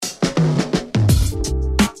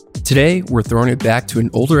Today, we're throwing it back to an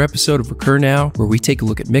older episode of Recur Now, where we take a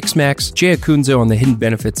look at Mixmax, Jay Acunzo on the hidden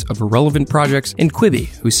benefits of irrelevant projects, and Quibi,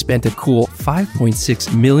 who spent a cool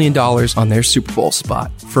 $5.6 million on their Super Bowl spot.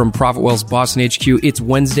 From ProfitWell's Boston HQ, it's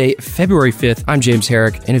Wednesday, February 5th. I'm James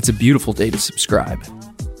Herrick, and it's a beautiful day to subscribe.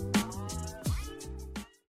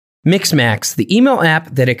 Mixmax, the email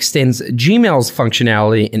app that extends Gmail's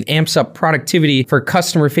functionality and amps up productivity for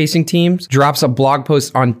customer-facing teams, drops a blog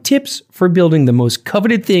post on tips for building the most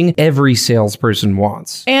coveted thing every salesperson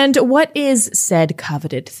wants. And what is said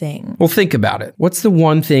coveted thing? Well, think about it. What's the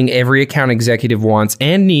one thing every account executive wants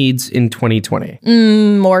and needs in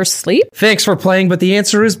 2020? More sleep? Thanks for playing, but the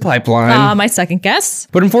answer is pipeline. My second guess.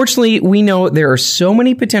 But unfortunately, we know there are so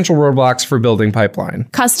many potential roadblocks for building pipeline.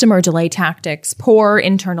 Customer delay tactics, poor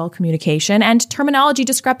internal communication, and terminology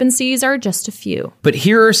discrepancies are just a few. But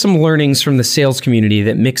here are some learnings from the sales community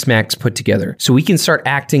that Mixmax put together so we can start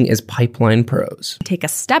acting as pipeline pros. Take a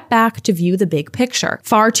step back to view the big picture.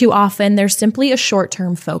 Far too often, there's simply a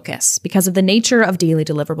short-term focus because of the nature of daily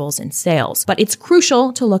deliverables in sales. But it's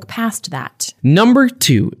crucial to look past that. Number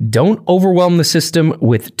 2, don't overwhelm the system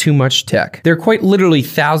with too much tech. There are quite literally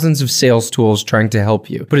thousands of sales tools trying to help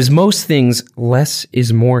you. But as most things, less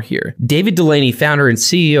is more here. David Delaney, founder and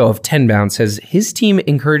CEO of Tenbound, says his team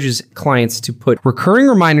encourages clients to put recurring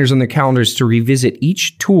reminders on their calendars to revisit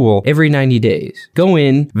each tool every 90 days. Go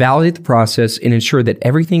in, validate the process, and ensure that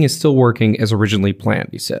everything is still working as originally planned,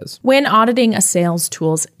 he says. When auditing a sales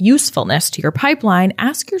tool's usefulness to your pipeline,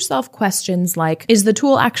 ask yourself questions like, is the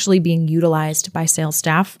tool actually being utilized by sales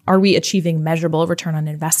staff? Are we achieving measurable return on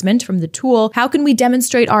investment from the tool? How can we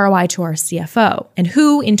demonstrate ROI to our CFO? And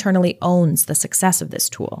who internally owns the success of this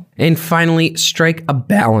tool? And finally, strike a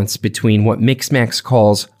balance between what Mixmax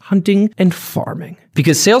calls hunting and farming.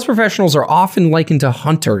 Because sales professionals are often likened to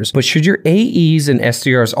hunters, but should your AEs and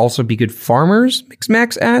SDRs also be good farmers?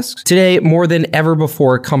 Mixmax asks. Today, more than ever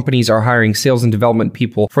before, companies are hiring sales and development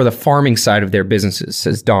people for the farming side of their businesses,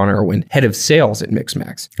 says Don Irwin, head of sales at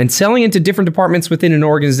Mixmax. And selling into different departments within an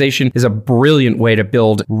organization is a brilliant way to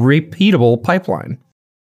build repeatable pipeline.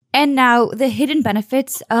 And now, the hidden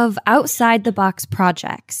benefits of outside-the-box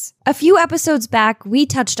projects. A few episodes back, we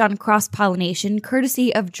touched on cross-pollination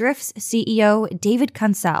courtesy of Drift's CEO, David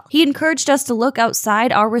Kunsel. He encouraged us to look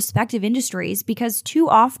outside our respective industries because too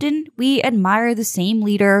often we admire the same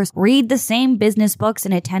leaders, read the same business books,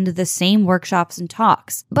 and attend the same workshops and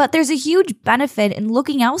talks. But there's a huge benefit in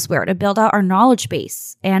looking elsewhere to build out our knowledge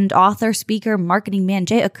base, and author, speaker, marketing man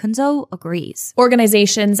Jay Acunzo agrees.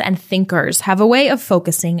 Organizations and thinkers have a way of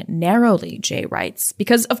focusing narrowly, Jay writes,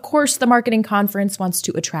 because of course the marketing conference wants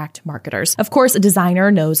to attract marketers. Of course, a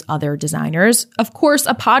designer knows other designers. Of course,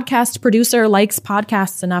 a podcast producer likes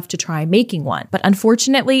podcasts enough to try making one. But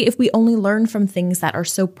unfortunately, if we only learn from things that are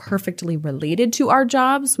so perfectly related to our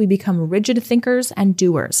jobs, we become rigid thinkers and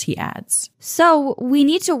doers, he adds. So we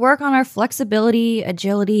need to work on our flexibility,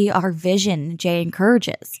 agility, our vision, Jay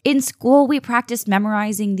encourages. In school, we practice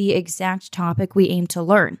memorizing the exact topic we aim to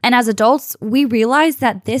learn. And as adults, we realize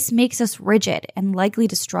that this makes us rigid and likely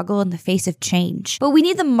to struggle in the face of change. But we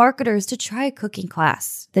need the marketers to try a cooking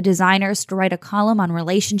class, the designers to write a column on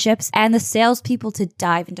relationships, and the salespeople to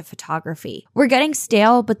dive into photography. We're getting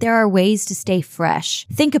stale, but there are ways to stay fresh.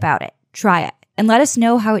 Think about it, try it, and let us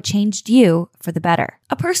know how it changed you for the better.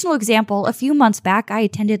 A personal example, a few months back, I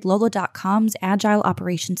attended Lolo.com's Agile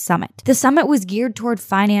Operations Summit. The summit was geared toward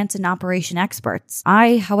finance and operation experts.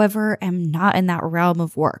 I, however, am not in that realm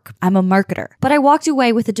of work. I'm a marketer. But I walked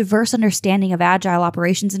away with a diverse understanding of agile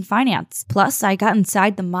operations and finance. Plus, I got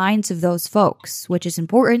inside the minds of those folks, which is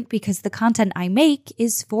important because the content I make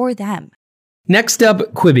is for them. Next up,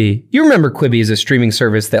 Quibi. You remember Quibi is a streaming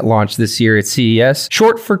service that launched this year at CES,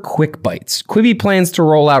 short for Quick Bites. Quibi plans to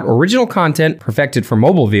roll out original content perfected for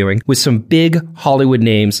mobile viewing with some big Hollywood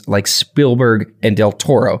names like Spielberg and Del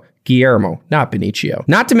Toro. Guillermo, not Benicio.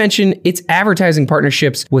 Not to mention its advertising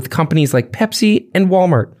partnerships with companies like Pepsi and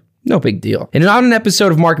Walmart. No big deal. And on an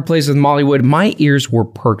episode of Marketplace with Mollywood, my ears were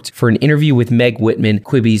perked for an interview with Meg Whitman,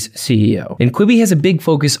 Quibi's CEO. And Quibi has a big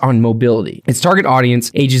focus on mobility. Its target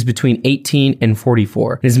audience ages between 18 and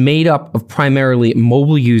 44 and is made up of primarily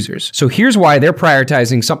mobile users. So here's why they're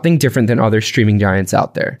prioritizing something different than other streaming giants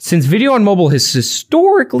out there. Since video on mobile has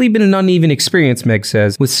historically been an uneven experience, Meg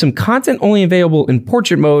says, with some content only available in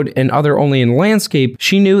portrait mode and other only in landscape,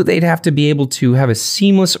 she knew they'd have to be able to have a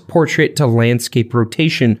seamless portrait to landscape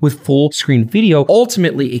rotation with with full screen video.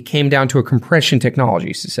 Ultimately, it came down to a compression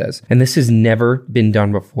technology, she says, and this has never been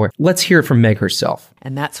done before. Let's hear it from Meg herself.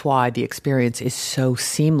 And that's why the experience is so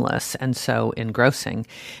seamless and so engrossing.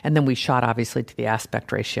 And then we shot, obviously, to the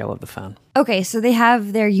aspect ratio of the phone. Okay, so they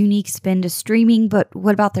have their unique spin to streaming, but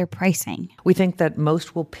what about their pricing? We think that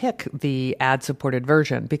most will pick the ad-supported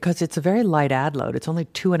version because it's a very light ad load. It's only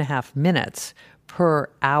 2.5 minutes per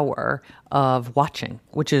hour of watching,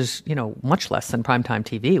 which is, much less than primetime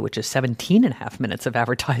TV, which is 17.5 minutes of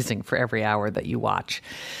advertising for every hour that you watch.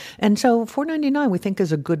 And so $4.99 we think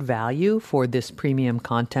is a good value for this premium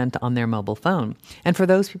content on their mobile phone. And for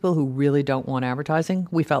those people who really don't want advertising,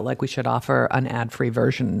 we felt like we should offer an ad-free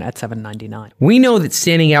version at $7.99. We know that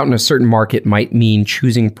standing out in a certain market might mean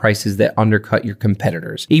choosing prices that undercut your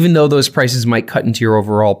competitors, even though those prices might cut into your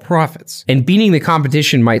overall profits. And beating the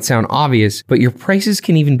competition might sound obvious, but your prices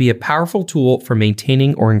can even be a powerful tool for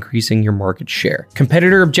maintaining or increasing your market share.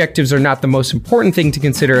 Competitor objectives are not the most important thing to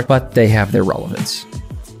consider, but they have their relevance.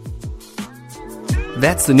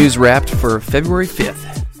 That's the news wrapped for February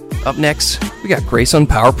 5th. Up next, we got Grace on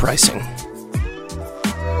power pricing.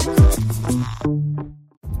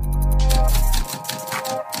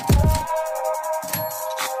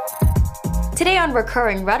 Today on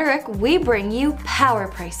Recurring Rhetoric, we bring you power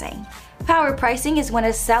pricing. Power pricing is when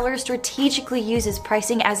a seller strategically uses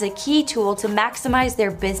pricing as a key tool to maximize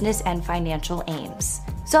their business and financial aims.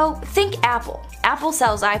 So think Apple. Apple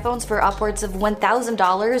sells iPhones for upwards of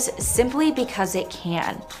 $1,000 simply because it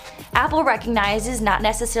can. Apple recognizes not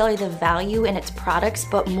necessarily the value in its products,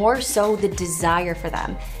 but more so the desire for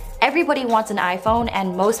them. Everybody wants an iPhone,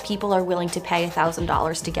 and most people are willing to pay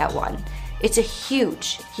 $1,000 to get one. It's a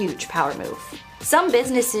huge, huge power move. Some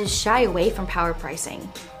businesses shy away from power pricing.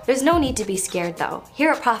 There's no need to be scared though. Here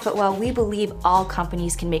at ProfitWell, we believe all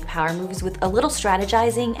companies can make power moves with a little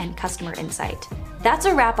strategizing and customer insight. That's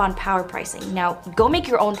a wrap on power pricing. Now, go make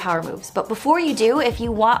your own power moves. But before you do, if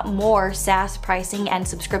you want more SaaS pricing and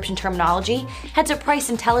subscription terminology, head to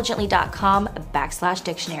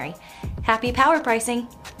priceintelligently.com/dictionary. Happy power pricing!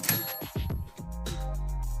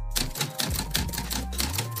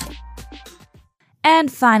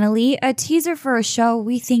 And finally, a teaser for a show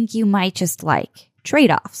we think you might just like.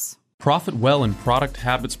 Trade-offs. ProfitWell and Product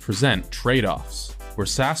Habits present Trade-offs, where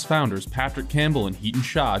SaaS founders Patrick Campbell and Heaton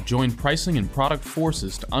Shah join pricing and product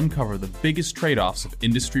forces to uncover the biggest trade-offs of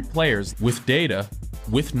industry players with data,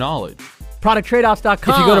 with knowledge.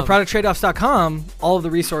 ProductTradeoffs.com. If you go to ProductTradeoffs.com, all of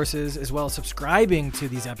the resources, as well as subscribing to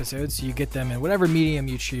these episodes, so you get them in whatever medium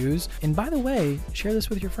you choose. And by the way, share this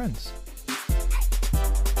with your friends.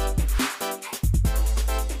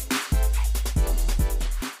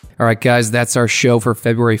 All right, guys, that's our show for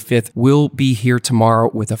February 5th. We'll be here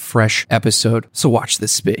tomorrow with a fresh episode, so watch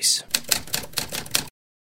this space.